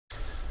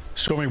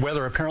Stormy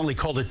weather apparently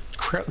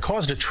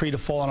caused a tree to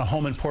fall on a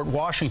home in Port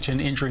Washington,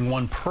 injuring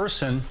one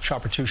person.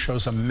 Chopper 2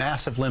 shows a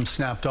massive limb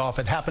snapped off.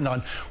 It happened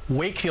on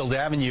Wakefield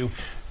Avenue.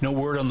 No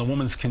word on the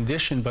woman's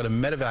condition, but a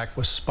medevac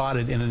was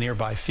spotted in a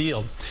nearby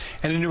field.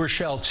 And in New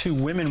Rochelle, 2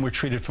 women were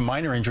treated for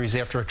minor injuries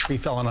after a tree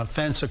fell on a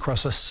fence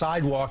across a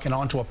sidewalk and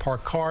onto a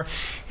parked car.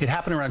 It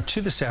happened around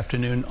 2 this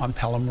afternoon on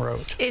Pelham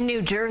Road. In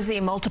New Jersey,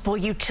 multiple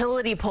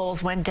utility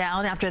poles went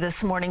down after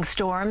this morning's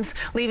storms,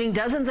 leaving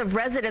dozens of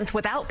residents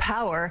without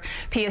power.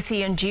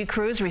 PSE&G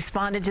crews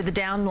responded to the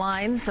down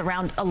lines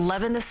around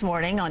 11 this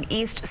morning on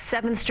East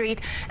 7th Street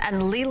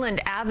and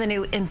Leland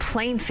Avenue in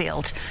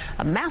Plainfield.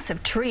 A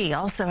massive tree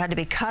also had to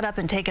be cut up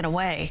and taken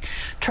away.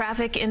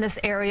 Traffic in this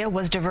area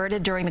was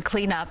diverted during the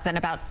cleanup, and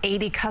about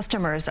 80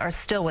 customers are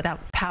still without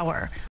power.